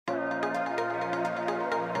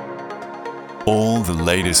All the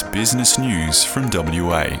latest business news from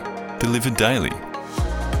WA, delivered daily.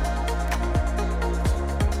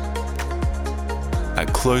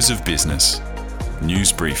 At close of business,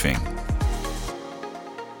 news briefing.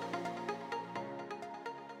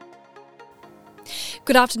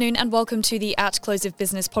 Good afternoon and welcome to the At Close of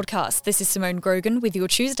Business podcast. This is Simone Grogan with your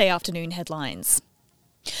Tuesday afternoon headlines.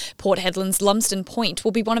 Port Hedland's Lumsden Point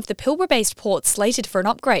will be one of the Pilbara-based ports slated for an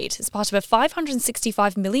upgrade as part of a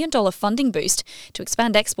 $565 million funding boost to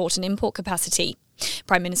expand export and import capacity.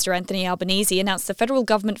 Prime Minister Anthony Albanese announced the federal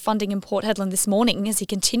government funding in Port Hedland this morning as he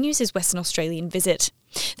continues his Western Australian visit.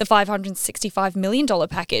 The $565 million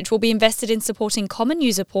package will be invested in supporting common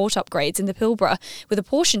user port upgrades in the Pilbara, with a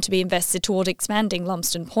portion to be invested toward expanding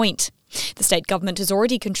Lumsden Point. The state government has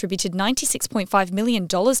already contributed $96.5 million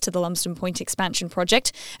to the Lumsden Point expansion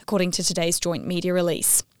project, according to today's joint media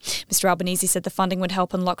release. Mr Albanese said the funding would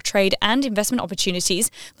help unlock trade and investment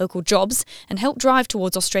opportunities, local jobs, and help drive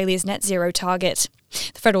towards Australia's net zero target.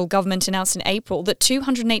 The federal government announced in April that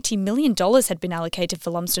 $280 million had been allocated for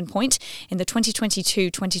Lumsden Point in the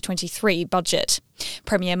 2022-2023 budget.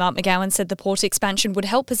 Premier Mark McGowan said the port expansion would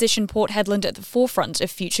help position Port Hedland at the forefront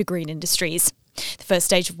of future green industries. The first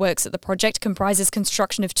stage of works at the project comprises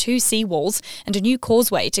construction of 2 seawalls and a new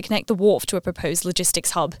causeway to connect the wharf to a proposed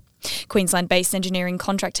logistics hub. Queensland-based engineering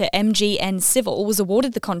contractor MGN Civil was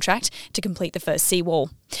awarded the contract to complete the first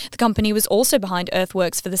seawall. The company was also behind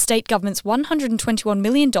earthworks for the state government's $121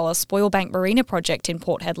 million Spoilbank Marina project in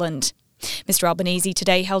Port Hedland. Mr Albanese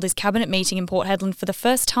today held his cabinet meeting in Port Hedland for the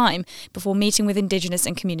first time before meeting with Indigenous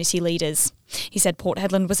and community leaders. He said Port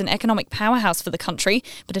Hedland was an economic powerhouse for the country,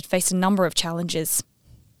 but had faced a number of challenges.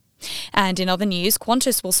 And in other news,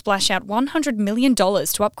 Qantas will splash out $100 million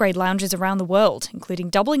to upgrade lounges around the world,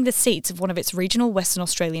 including doubling the seats of one of its regional Western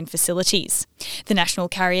Australian facilities. The national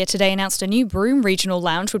carrier today announced a new Broome regional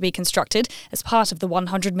lounge would be constructed as part of the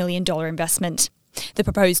 $100 million investment. The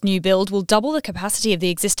proposed new build will double the capacity of the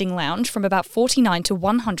existing lounge from about 49 to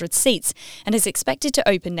 100 seats and is expected to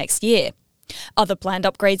open next year. Other planned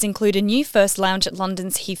upgrades include a new first lounge at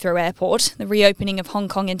London's Heathrow Airport, the reopening of Hong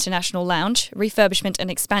Kong International Lounge, refurbishment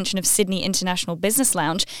and expansion of Sydney International Business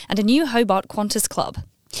Lounge, and a new Hobart Qantas Club.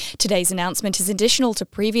 Today's announcement is additional to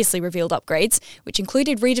previously revealed upgrades, which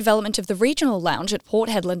included redevelopment of the regional lounge at Port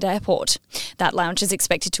Hedland Airport. That lounge is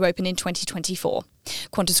expected to open in 2024.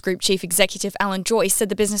 Qantas Group Chief Executive Alan Joyce said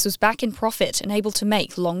the business was back in profit and able to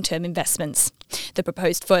make long-term investments. The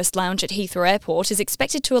proposed first lounge at Heathrow Airport is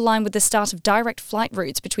expected to align with the start of direct flight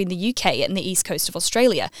routes between the UK and the east coast of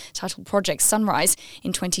Australia, titled Project Sunrise,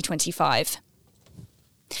 in 2025.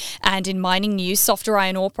 And in mining news, softer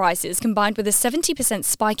iron ore prices combined with a 70%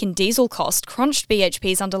 spike in diesel cost crunched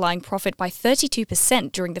BHP's underlying profit by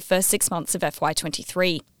 32% during the first 6 months of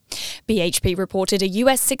FY23. BHP reported a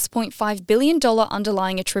US $6.5 billion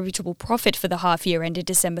underlying attributable profit for the half-year ended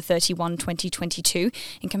December 31, 2022,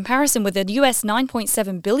 in comparison with a US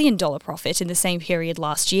 $9.7 billion profit in the same period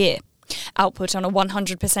last year. Output on a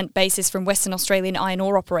 100% basis from Western Australian iron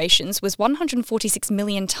ore operations was 146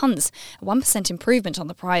 million tonnes, a 1% improvement on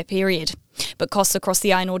the prior period. But costs across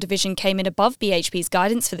the iron ore division came in above BHP's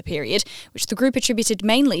guidance for the period, which the group attributed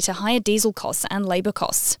mainly to higher diesel costs and labour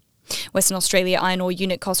costs. Western Australia iron ore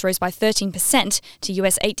unit costs rose by 13% to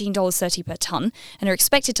US $18.30 per tonne and are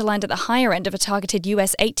expected to land at the higher end of a targeted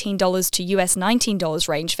US $18 to US $19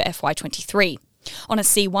 range for FY23. On a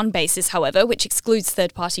C1 basis, however, which excludes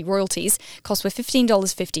third-party royalties, costs were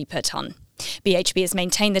 $15.50 per tonne. BHP has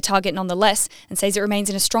maintained the target nonetheless and says it remains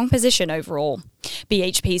in a strong position overall.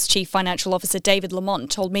 BHP's Chief Financial Officer David Lamont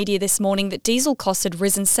told media this morning that diesel costs had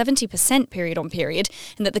risen 70% period on period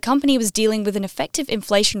and that the company was dealing with an effective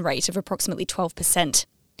inflation rate of approximately 12%.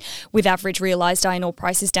 With average realised iron ore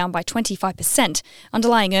prices down by 25%,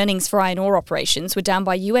 underlying earnings for iron ore operations were down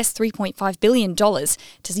by US $3.5 billion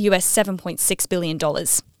to US $7.6 billion.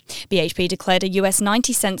 BHP declared a US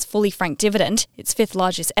 90 cents fully franked dividend, its fifth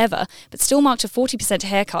largest ever, but still marked a 40%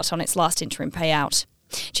 haircut on its last interim payout.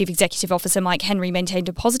 Chief Executive Officer Mike Henry maintained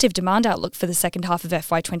a positive demand outlook for the second half of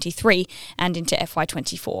FY23 and into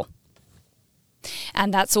FY24.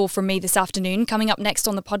 And that's all from me this afternoon. Coming up next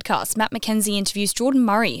on the podcast, Matt McKenzie interviews Jordan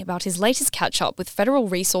Murray about his latest catch-up with Federal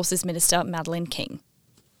Resources Minister Madeleine King.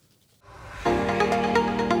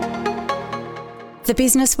 The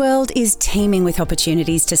business world is teeming with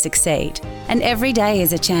opportunities to succeed, and every day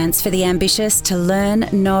is a chance for the ambitious to learn,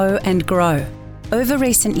 know and grow. Over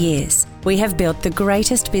recent years, we have built the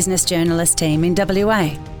greatest business journalist team in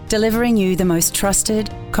WA, delivering you the most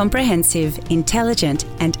trusted, comprehensive, intelligent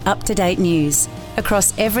and up-to-date news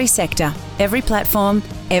across every sector, every platform,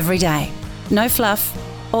 every day. No fluff,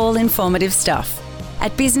 all informative stuff.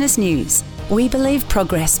 At Business News, We believe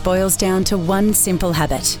progress boils down to one simple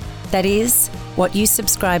habit. That is, what you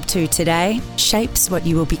subscribe to today shapes what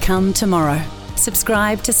you will become tomorrow.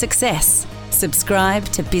 Subscribe to success. Subscribe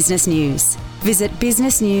to Business News. Visit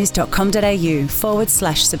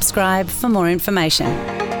businessnews.com.au/subscribe for more information.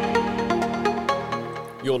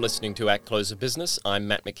 You're listening to At Close of Business. I'm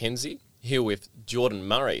Matt McKenzie, here with Jordan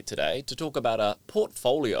Murray today to talk about a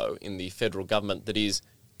portfolio in the federal government that is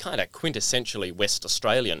kind of quintessentially West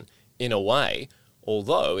Australian in a way,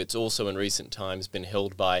 although it's also in recent times been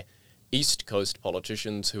held by East Coast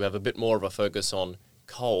politicians who have a bit more of a focus on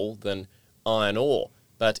coal than iron ore.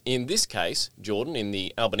 But in this case, Jordan, in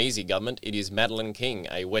the Albanese government, it is Madeleine King,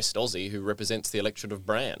 a West Aussie who represents the electorate of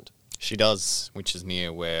Brand. She does, which is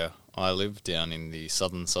near where I live, down in the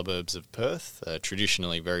southern suburbs of Perth.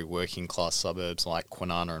 Traditionally very working class suburbs like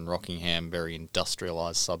Kwinana and Rockingham, very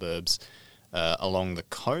industrialised suburbs along the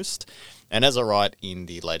coast. And as I write in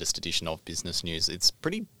the latest edition of Business News, it's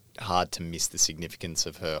pretty hard to miss the significance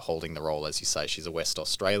of her holding the role. As you say, she's a West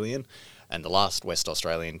Australian, and the last West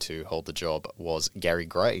Australian to hold the job was Gary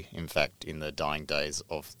Gray, in fact, in the dying days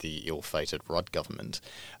of the ill-fated Rudd government.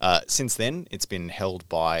 Since then, it's been held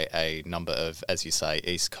by a number of, as you say,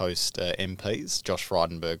 East Coast MPs. Josh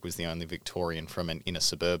Frydenberg was the only Victorian from an inner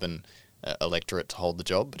suburban electorate to hold the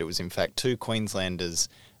job, but it was in fact 2 Queenslanders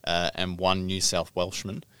and 1 New South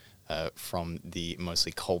Welshman from the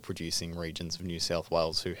mostly coal-producing regions of New South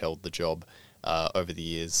Wales who held the job over the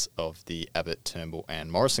years of the Abbott, Turnbull and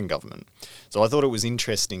Morrison government. So I thought it was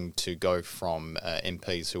interesting to go from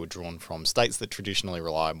MPs who are drawn from states that traditionally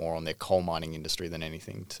rely more on their coal mining industry than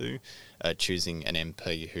anything to choosing an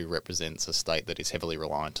MP who represents a state that is heavily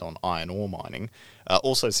reliant on iron ore mining.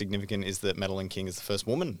 Also significant is that Madeleine King is the first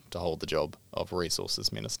woman to hold the job of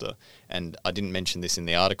Resources Minister. And I didn't mention this in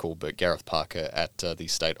the article, but Gareth Parker at the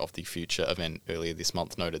State of the Future event earlier this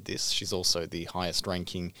month noted this. She's also the highest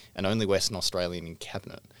ranking and only Western Australian in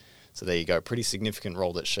Cabinet. So there you go, pretty significant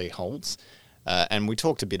role that she holds. And we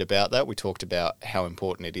talked a bit about that. We talked about how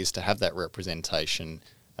important it is to have that representation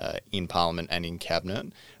in Parliament and in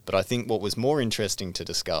Cabinet. But I think what was more interesting to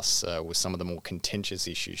discuss was some of the more contentious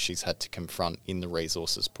issues she's had to confront in the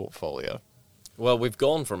resources portfolio. Well, we've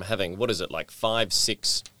gone from having,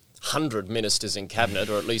 500-600 ministers in Cabinet,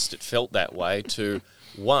 or at least it felt that way, to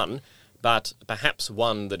one, but perhaps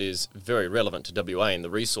one that is very relevant to WA in the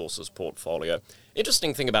resources portfolio.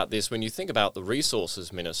 Interesting thing about this, when you think about the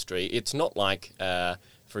resources ministry, it's not like,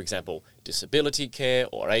 for example, disability care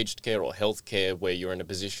or aged care or health care, where you're in a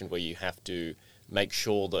position where you have to make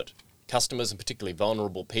sure that customers, and particularly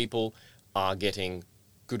vulnerable people, are getting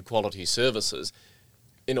good quality services.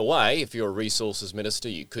 In a way, if you're a resources minister,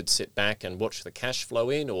 you could sit back and watch the cash flow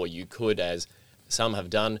in, or you could, as some have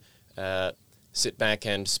done, sit back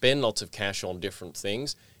and spend lots of cash on different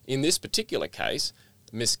things. In this particular case,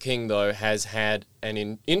 Miss King, though, has had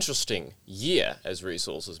an interesting year as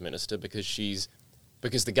resources minister because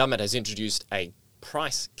the government has introduced a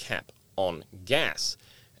price cap on gas.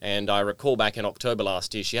 And I recall back in October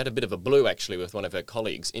last year, she had a bit of a blue actually with one of her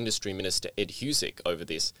colleagues, Industry Minister Ed Husic, over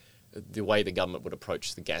this, the way the government would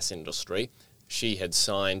approach the gas industry. She had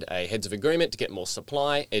signed a heads of agreement to get more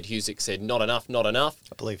supply. Ed Husic said, not enough, not enough.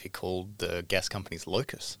 I believe he called the gas companies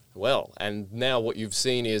locusts. Well, and now what you've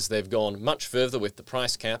seen is they've gone much further with the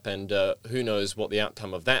price cap, and who knows what the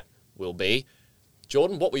outcome of that will be.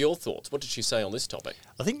 Jordan, what were your thoughts? What did she say on this topic?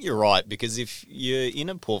 I think you're right, because if you're in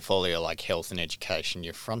a portfolio like health and education,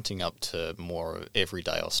 you're fronting up to more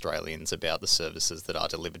everyday Australians about the services that are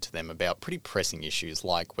delivered to them, about pretty pressing issues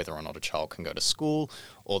like whether or not a child can go to school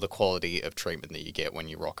or the quality of treatment that you get when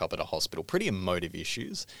you rock up at a hospital. Pretty emotive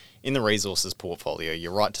issues. In the resources portfolio,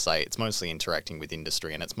 you're right to say it's mostly interacting with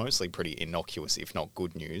industry, and it's mostly pretty innocuous, if not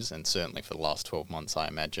good news, and certainly for the last 12 months, I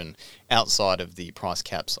imagine, outside of the price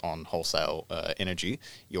caps on wholesale energy.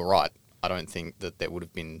 You're right. I don't think that there would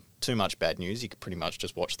have been too much bad news. You could pretty much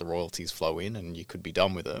just watch the royalties flow in and you could be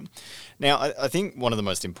done with it. Now, I think one of the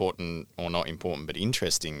most important, or not important, but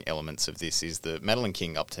interesting elements of this is that Madeleine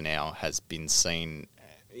King up to now has been seen,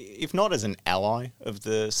 if not as an ally of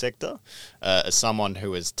the sector, as someone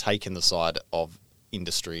who has taken the side of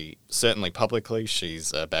industry, certainly publicly.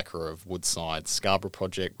 She's a backer of Woodside's Scarborough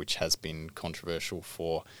project, which has been controversial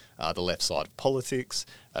for the left side of politics.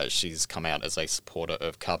 She's come out as a supporter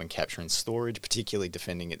of carbon capture and storage, particularly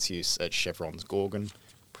defending its use at Chevron's Gorgon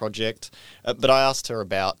project. But I asked her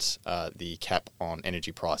about the cap on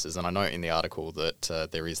energy prices, and I note in the article that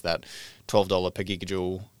there is that $12 per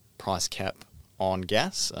gigajoule price cap on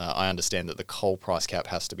gas. I understand that the coal price cap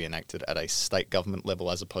has to be enacted at a state government level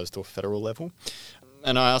as opposed to a federal level.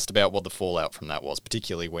 And I asked about what the fallout from that was,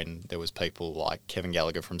 particularly when there was people like Kevin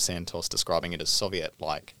Gallagher from Santos describing it as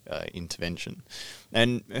Soviet-like intervention.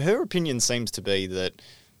 And her opinion seems to be that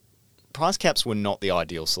price caps were not the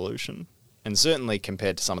ideal solution. And certainly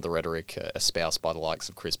compared to some of the rhetoric espoused by the likes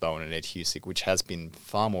of Chris Bowen and Ed Husick, which has been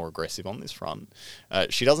far more aggressive on this front,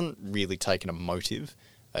 she doesn't really take an emotive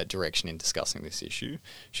direction in discussing this issue.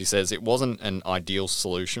 She says it wasn't an ideal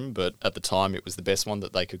solution, but at the time it was the best one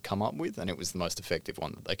that they could come up with, and it was the most effective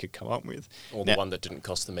one that they could come up with. Or the one that didn't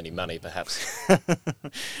cost them any money, perhaps. I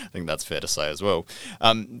think that's fair to say as well.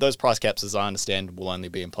 Those price caps, as I understand, will only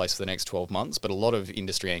be in place for the next 12 months, but a lot of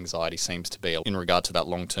industry anxiety seems to be in regard to that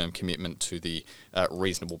long-term commitment to the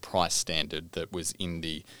reasonable price standard that was in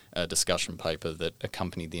the discussion paper that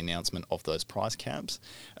accompanied the announcement of those price caps.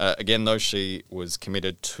 Again, though, she was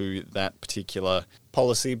committed to that particular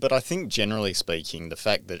policy, but I think generally speaking, the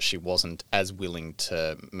fact that she wasn't as willing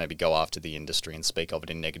to maybe go after the industry and speak of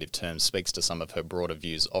it in negative terms speaks to some of her broader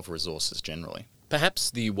views of resources generally.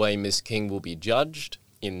 Perhaps the way Ms. King will be judged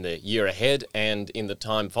in the year ahead and in the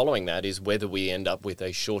time following that is whether we end up with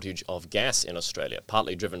a shortage of gas in Australia,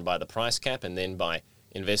 partly driven by the price cap and then by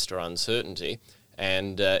investor uncertainty.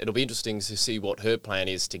 And it'll be interesting to see what her plan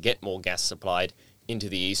is to get more gas supplied into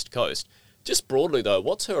the East Coast. Just broadly, though,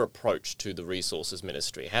 what's her approach to the Resources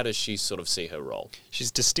Ministry? How does she sort of see her role? She's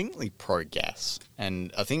distinctly pro-gas,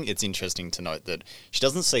 and I think it's interesting to note that she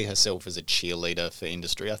doesn't see herself as a cheerleader for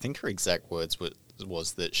industry. I think her exact words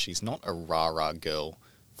was that she's not a rah-rah girl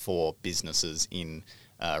for businesses in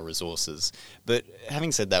resources. But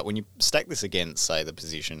having said that, when you stack this against, say, the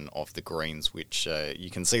position of the Greens, which you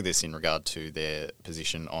can see this in regard to their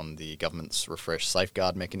position on the government's refreshed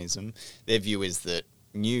safeguard mechanism, their view is that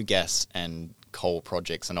new gas and coal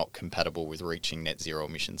projects are not compatible with reaching net zero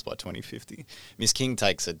emissions by 2050. Ms. King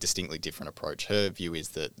takes a distinctly different approach. Her view is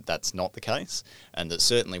that that's not the case, and that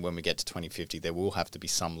certainly when we get to 2050 there will have to be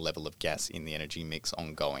some level of gas in the energy mix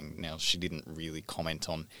ongoing. Now, she didn't really comment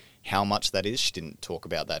on how much that is. She didn't talk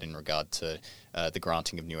about that in regard to the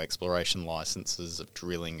granting of new exploration licenses, of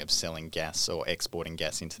drilling, of selling gas or exporting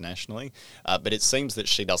gas internationally. But it seems that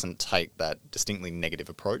she doesn't take that distinctly negative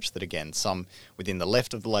approach that, again, some within the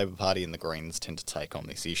left of the Labor Party and the Greens tend to take on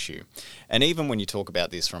this issue. And even when you talk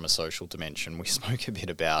about this from a social dimension, we spoke a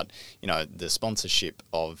bit about, the sponsorship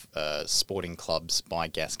of sporting clubs by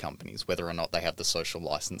gas companies, whether or not they have the social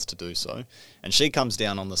license to do so. And she comes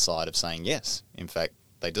down on the side of saying, yes, in fact,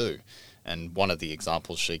 they do. And one of the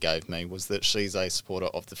examples she gave me was that she's a supporter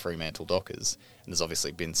of the Fremantle Dockers. And there's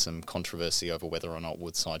obviously been some controversy over whether or not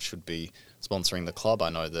Woodside should be sponsoring the club.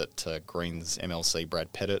 I know that Greens MLC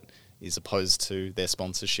Brad Pettit is opposed to their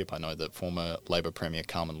sponsorship. I know that former Labor Premier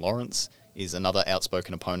Carmen Lawrence is another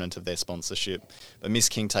outspoken opponent of their sponsorship. But Ms.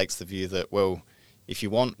 King takes the view that, well, if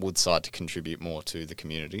you want Woodside to contribute more to the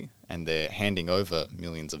community, and they're handing over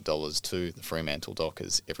millions of dollars to the Fremantle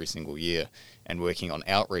Dockers every single year and working on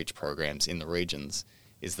outreach programs in the regions,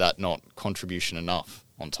 is that not contribution enough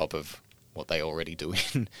on top of what they already do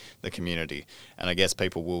in the community? And I guess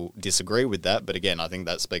people will disagree with that, but again, I think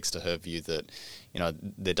that speaks to her view that,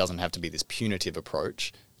 there doesn't have to be this punitive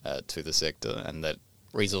approach to the sector, and that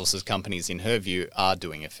resources companies, in her view, are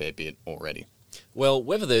doing a fair bit already. Well,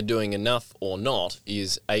 whether they're doing enough or not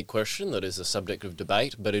is a question that is a subject of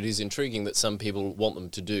debate, but it is intriguing that some people want them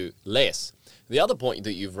to do less. The other point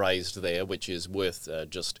that you've raised there, which is worth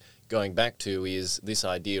just going back to, is this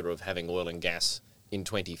idea of having oil and gas in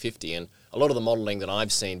 2050. And a lot of the modelling that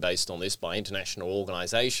I've seen based on this by international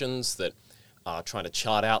organisations that are trying to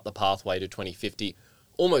chart out the pathway to 2050,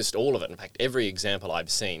 almost all of it, in fact, every example I've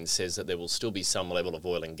seen says that there will still be some level of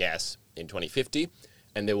oil and gas in 2050.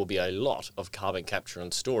 And there will be a lot of carbon capture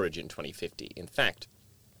and storage in 2050. In fact,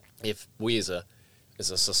 if we as a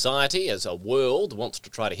society, as a world, wants to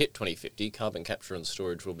try to hit 2050, carbon capture and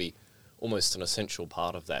storage will be almost an essential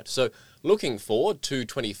part of that. So looking forward to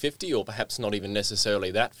 2050, or perhaps not even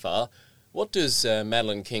necessarily that far, what does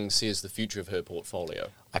Madeleine King see as the future of her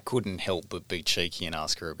portfolio? I couldn't help but be cheeky and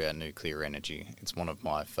ask her about nuclear energy. It's one of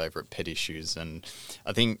my favourite pet issues, and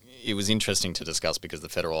I think it was interesting to discuss because the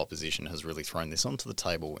federal opposition has really thrown this onto the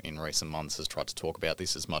table in recent months, has tried to talk about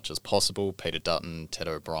this as much as possible. Peter Dutton, Ted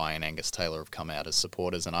O'Brien, Angus Taylor have come out as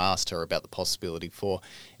supporters, and I asked her about the possibility for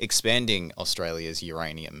expanding Australia's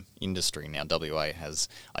uranium industry. Now, WA has,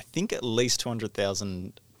 I think, at least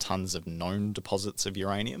 200,000 tonnes of known deposits of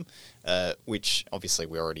uranium, which obviously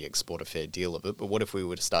we already export a fair deal of it, but what if we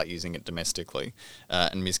were to start using it domestically?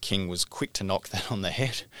 And Ms. King was quick to knock that on the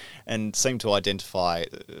head and seemed to identify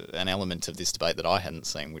an element of this debate that I hadn't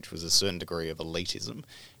seen, which was a certain degree of elitism.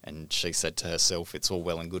 And she said to herself, it's all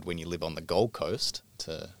well and good when you live on the Gold Coast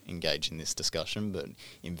to engage in this discussion, but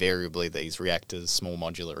invariably these reactors, small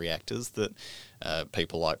modular reactors that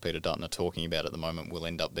people like Peter Dutton are talking about at the moment, will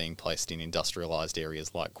end up being placed in industrialised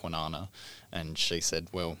areas like Kwinana. And she said,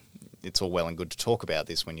 well, it's all well and good to talk about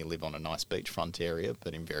this when you live on a nice beachfront area,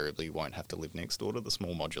 but invariably you won't have to live next door to the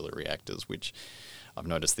small modular reactors, which I've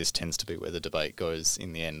noticed this tends to be where the debate goes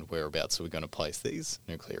in the end, whereabouts are we going to place these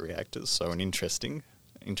nuclear reactors. So an interesting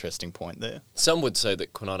point there. Some would say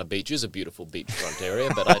that Kwinana Beach is a beautiful beachfront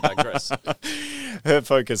area, but I digress. Her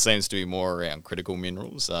focus seems to be more around critical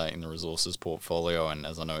minerals in the resources portfolio, and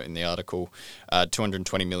as I know in the article,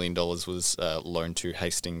 $220 million was loaned to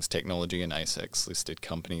Hastings Technology and ASX-listed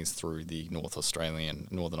companies through the Northern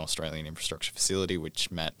Australian Infrastructure Facility,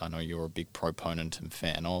 which, Matt, I know you're a big proponent and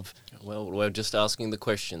fan of. Well, we're just asking the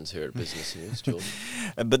questions here at Business News, Jordan.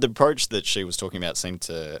 But the approach that she was talking about seemed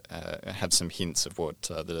to have some hints of what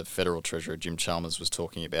the Federal Treasurer Jim Chalmers was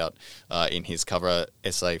talking about in his cover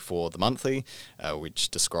essay for The Monthly, which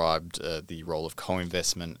described the role of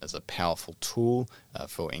co-investment as a powerful tool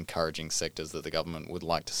for encouraging sectors that the government would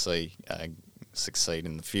like to see succeed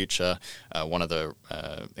in the future. One of the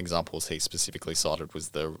examples he specifically cited was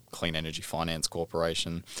the Clean Energy Finance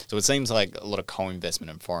Corporation. So it seems like a lot of co-investment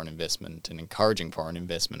and foreign investment and encouraging foreign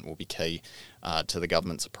investment will be key to the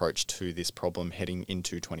government's approach to this problem heading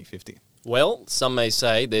into 2050. Well, some may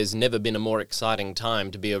say there's never been a more exciting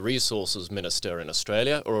time to be a resources minister in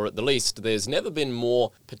Australia, or at the least there's never been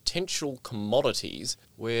more potential commodities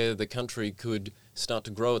where the country could start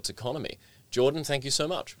to grow its economy. Jordan, thank you so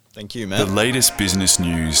much. Thank you, Matt. The latest business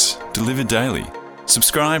news delivered daily.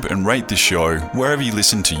 Subscribe and rate the show wherever you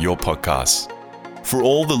listen to your podcasts. For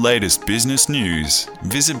all the latest business news,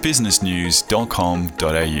 visit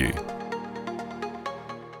businessnews.com.au.